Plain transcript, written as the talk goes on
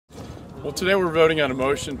Well, today we're voting on a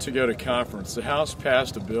motion to go to conference. The House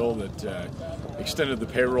passed a bill that extended the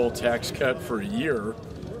payroll tax cut for a year,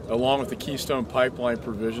 along with the Keystone Pipeline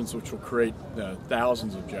provisions, which will create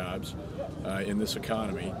thousands of jobs in this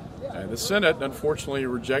economy. The Senate, unfortunately,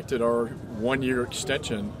 rejected our one-year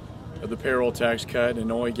extension of the payroll tax cut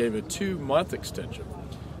and only gave a 2-month extension.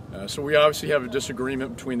 So we obviously have a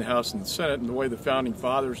disagreement between the House and the Senate, and the way the Founding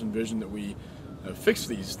Fathers envisioned that we fix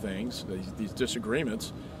these things, these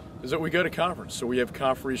disagreements, is that we go to conference. So we have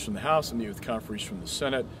conferees from the House and meet with conferees from the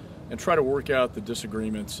Senate and try to work out the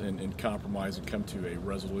disagreements and compromise and come to a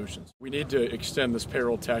resolution. We need to extend this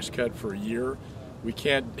payroll tax cut for a year. We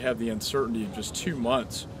can't have the uncertainty of just 2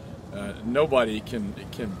 months. Nobody can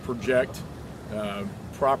project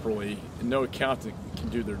properly, and no accountant can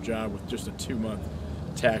do their job with just a 2-month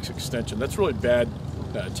tax extension. That's really bad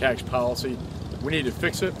tax policy. We need to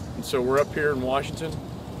fix it, and so we're up here in Washington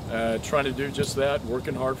trying to do just that,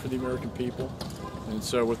 working hard for the American people. And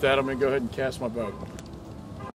so with that, I'm going to go ahead and cast my vote.